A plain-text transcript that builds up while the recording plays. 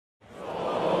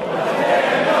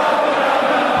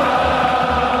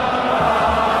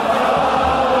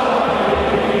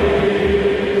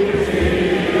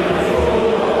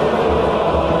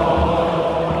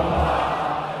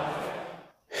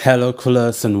Hello,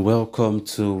 coolers, and welcome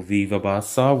to Viva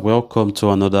Barca. Welcome to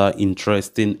another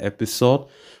interesting episode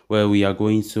where we are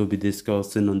going to be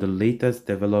discussing on the latest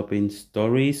developing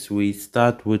stories. We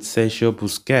start with Sergio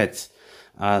Busquets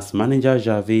as manager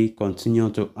Xavi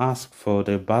continued to ask for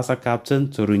the Barca captain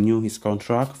to renew his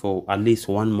contract for at least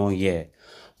one more year.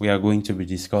 We are going to be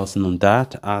discussing on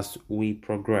that as we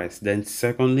progress. Then,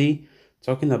 secondly,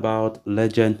 talking about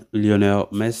legend Lionel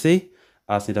Messi,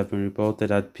 as it has been reported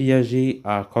that PSG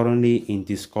are currently in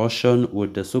discussion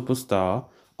with the superstar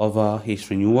over his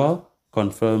renewal,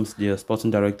 confirms the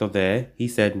sporting director there. He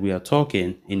said we are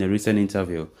talking in a recent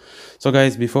interview. So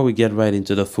guys, before we get right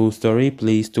into the full story,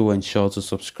 please do ensure to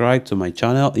subscribe to my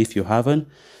channel if you haven't.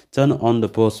 Turn on the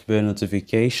post bell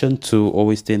notification to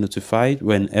always stay notified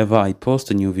whenever I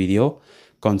post a new video.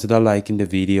 Consider liking the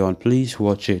video and please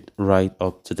watch it right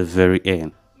up to the very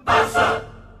end.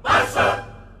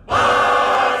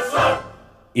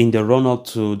 In the run-up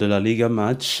to the La Liga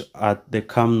match at the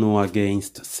Camp Nou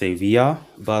against Sevilla,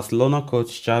 Barcelona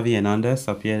coach Xavi Hernandez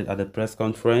appeared at the press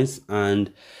conference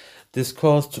and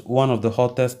discussed one of the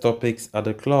hottest topics at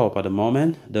the club at the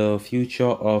moment, the future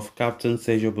of captain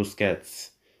Sergio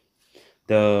Busquets.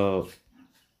 The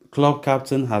club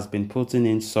captain has been putting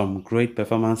in some great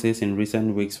performances in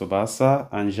recent weeks for Barca,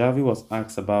 and Xavi was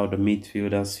asked about the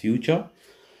midfielder's future.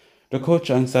 The coach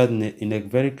answered in a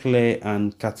very clear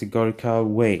and categorical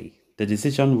way. The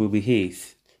decision will be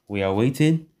his. We are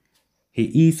waiting.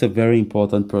 He is a very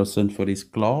important person for this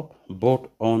club, both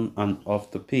on and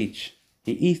off the pitch.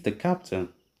 He is the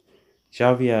captain.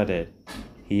 Xavi added,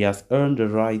 he has earned the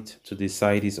right to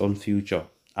decide his own future.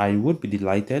 I would be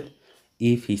delighted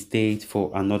if he stayed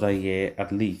for another year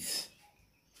at least.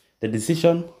 The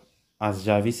decision, as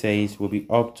Xavi says, will be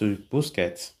up to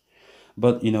Busquets.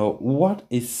 But what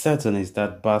is certain is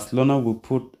that Barcelona will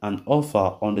put an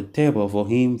offer on the table for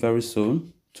him very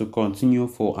soon to continue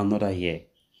for another year.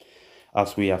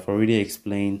 As we have already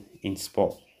explained in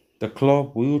sport, the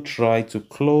club will try to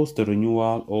close the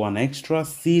renewal or an extra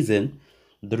season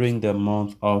during the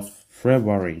month of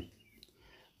February.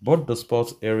 Both the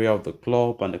sports area of the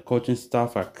club and the coaching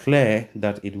staff are clear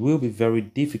that it will be very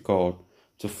difficult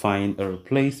to find a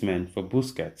replacement for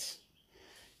Busquets.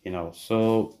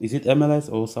 So is it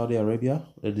MLS or Saudi Arabia?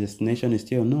 The destination is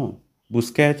still unknown.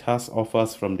 Busquets has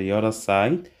offers from the other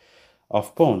side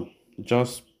of pond.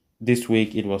 Just this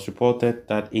week, it was reported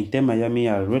that Inter Miami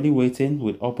are really waiting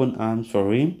with open arms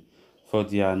for him for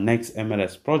their next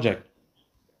MLS project.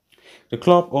 The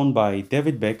club owned by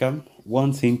David Beckham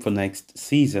wants him for next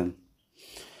season.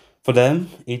 For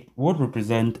them, it would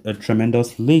represent a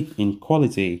tremendous leap in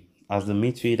quality as the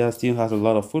midfielder still has a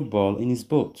lot of football in his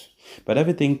boot. But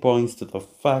everything points to the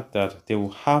fact that they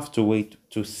will have to wait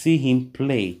to see him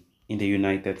play in the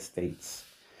United States.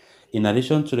 In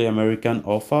addition to the American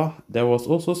offer, there was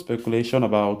also speculation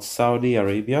about Saudi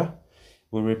Arabia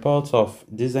with reports of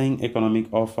design economic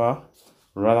offer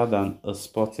rather than a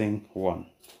sporting one.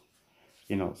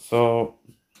 So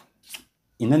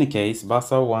in any case,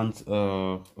 Barca wants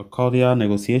a cordial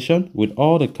negotiation with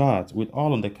all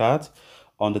on the cards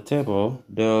on the table.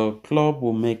 The club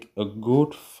will make a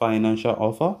good financial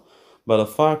offer, but a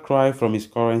far cry from his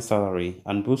current salary,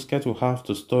 and Busquets will have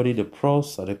to study the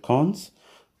pros and the cons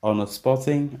on a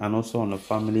sporting and also on a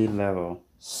family level.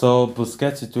 So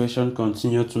Busquets' situation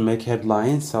continued to make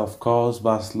headlines. Of course,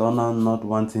 Barcelona not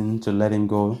wanting to let him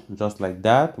go just like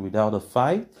that without a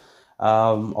fight.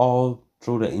 All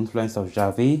through the influence of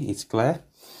Xavi, it's clear.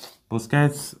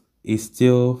 Busquets is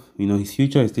still, his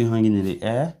future is still hanging in the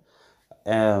air.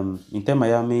 Inter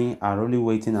Miami are really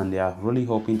waiting and they are really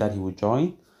hoping that he will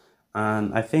join.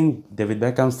 And I think David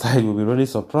Beckham's side will be really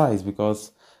surprised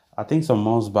because I think some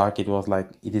months back it was like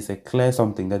it is a clear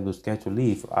something that Busquets will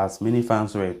leave, as many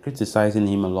fans were criticizing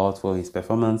him a lot for his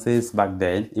performances back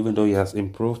then, even though he has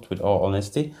improved with all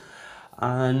honesty.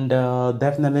 And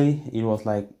definitely it was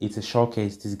like it's a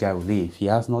showcase this guy will leave. He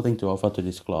has nothing to offer to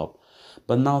this club.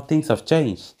 But now things have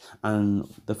changed, and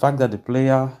the fact that the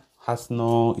player has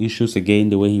no issues again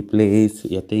the way he plays,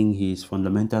 I think he's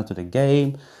fundamental to the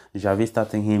game. Xavi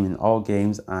starting him in all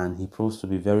games and he proves to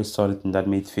be very solid in that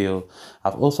midfield.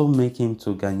 I've also made him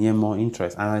to gain more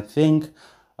interest, and I think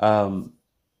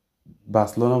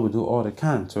Barcelona will do all they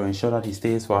can to ensure that he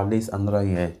stays for at least another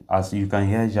year. As you can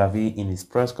hear Xavi in his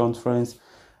press conference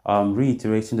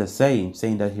reiterating the same,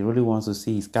 saying that he really wants to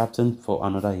see his captain for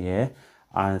another year,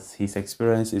 as his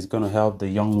experience is going to help the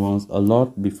young ones a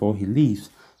lot before he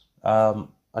leaves.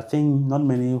 I think not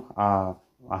many are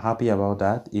happy about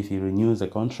that if he renews the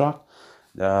contract.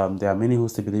 There are many who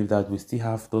still believe that we still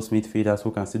have those midfielders who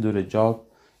can still do the job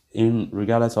in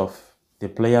regardless of the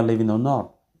player leaving or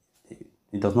not.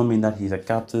 It does not mean that he's a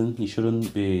captain. He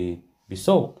shouldn't be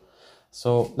sold.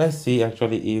 So let's see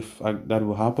actually if that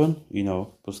will happen.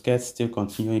 Busquets still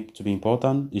continuing to be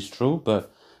important. It's true,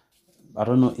 but I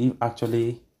don't know if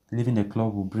actually leaving the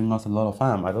club will bring us a lot of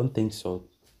harm. I don't think so.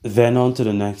 Then on to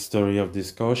the next story of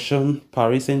discussion.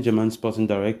 Paris Saint-Germain sporting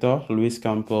director Luis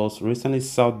Campos recently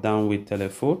sat down with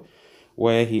Telefoot,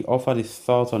 where he offered his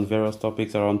thoughts on various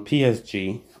topics around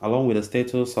PSG, along with the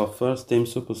status of first-team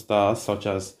superstars such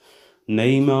as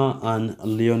Neymar and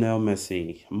Lionel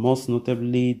Messi. Most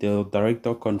notably, the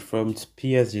director confirmed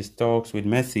PSG's talks with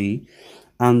Messi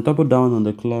and doubled down on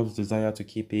the club's desire to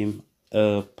keep him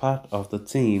a part of the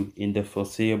team in the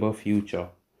foreseeable future.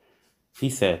 He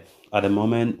said, "At the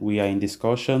moment, we are in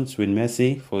discussions with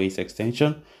Messi for his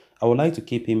extension. I would like to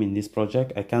keep him in this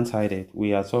project. I can't hide it.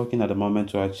 We are talking at the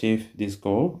moment to achieve this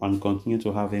goal and continue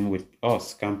to have him with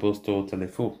us," Campos told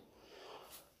Telefoot.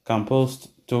 Campos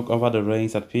took over the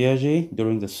reins at PSG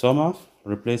during the summer,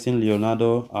 replacing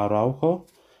Leonardo Araujo.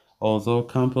 Although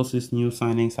Campos' new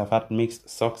signings have had mixed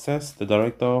success, the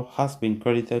director has been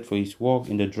credited for his work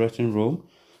in the dressing room,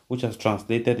 which has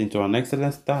translated into an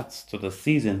excellent start to the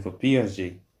season for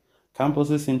PSG.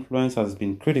 Campos' influence has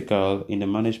been critical in the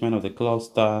management of the club's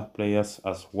star players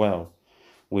as well,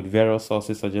 with various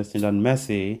sources suggesting that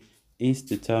Messi is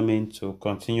determined to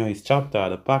continue his chapter at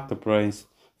the Parc des Princes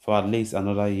for at least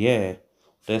another year,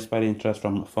 despite interest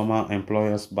from former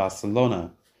employers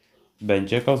Barcelona. Ben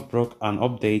Jacobs broke an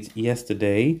update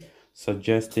yesterday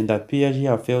suggesting that PSG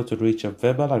have failed to reach a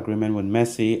verbal agreement with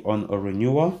Messi on a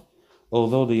renewal.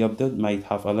 Although the update might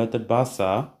have alerted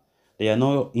Barca, there are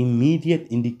no immediate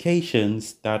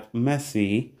indications that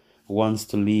Messi wants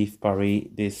to leave Paris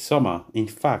this summer. In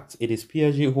fact, it is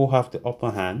PSG who have the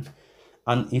upper hand,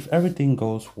 and if everything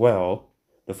goes well,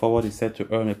 the forward is set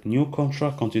to earn a new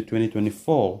contract until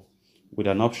 2024 with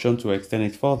an option to extend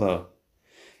it further.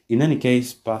 In any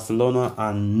case, Barcelona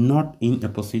are not in a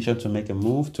position to make a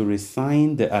move to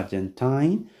resign the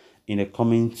Argentine in the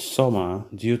coming summer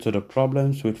due to the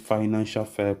problems with financial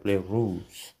fair play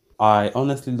rules. I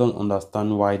honestly don't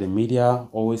understand why the media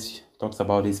always talks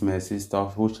about this Messi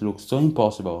stuff, which looks so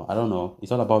impossible. I don't know.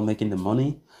 It's all about making the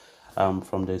money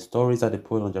from the stories that they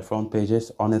put on their front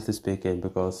pages, honestly speaking,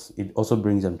 because it also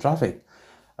brings them traffic.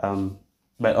 Um,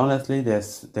 but honestly,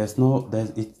 it does not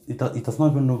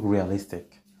even look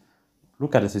realistic.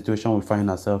 Look at the situation we find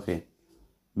ourselves in.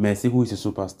 Messi, who is a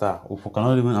superstar, who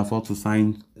cannot even afford to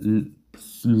sign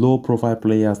low-profile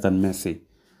players than Messi,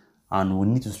 and we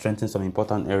need to strengthen some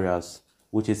important areas,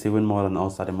 which is even more than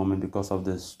us at the moment because of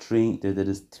the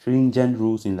stringent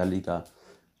rules in La Liga.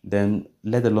 Then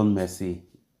let alone Messi.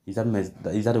 Is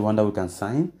that the one that we can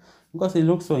sign? Because it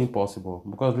looks so impossible.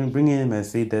 Because bringing in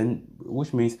Messi, then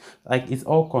which means like it's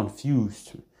all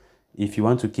confused. If you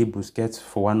want to keep Busquets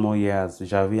for one more year, as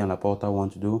Xavi and Laporta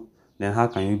want to do, then how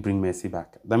can you bring Messi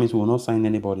back? That means we will not sign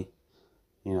anybody.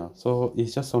 So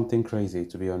it's just something crazy,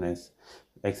 to be honest,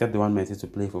 except the one Messi to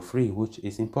play for free, which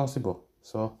is impossible.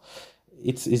 So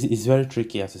it's very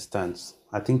tricky as it stands.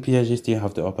 I think PSG still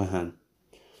have the upper hand.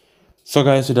 So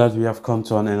guys, with that we have come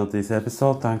to an end of this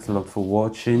episode. Thanks a lot for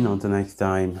watching. Until next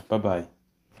time, bye bye.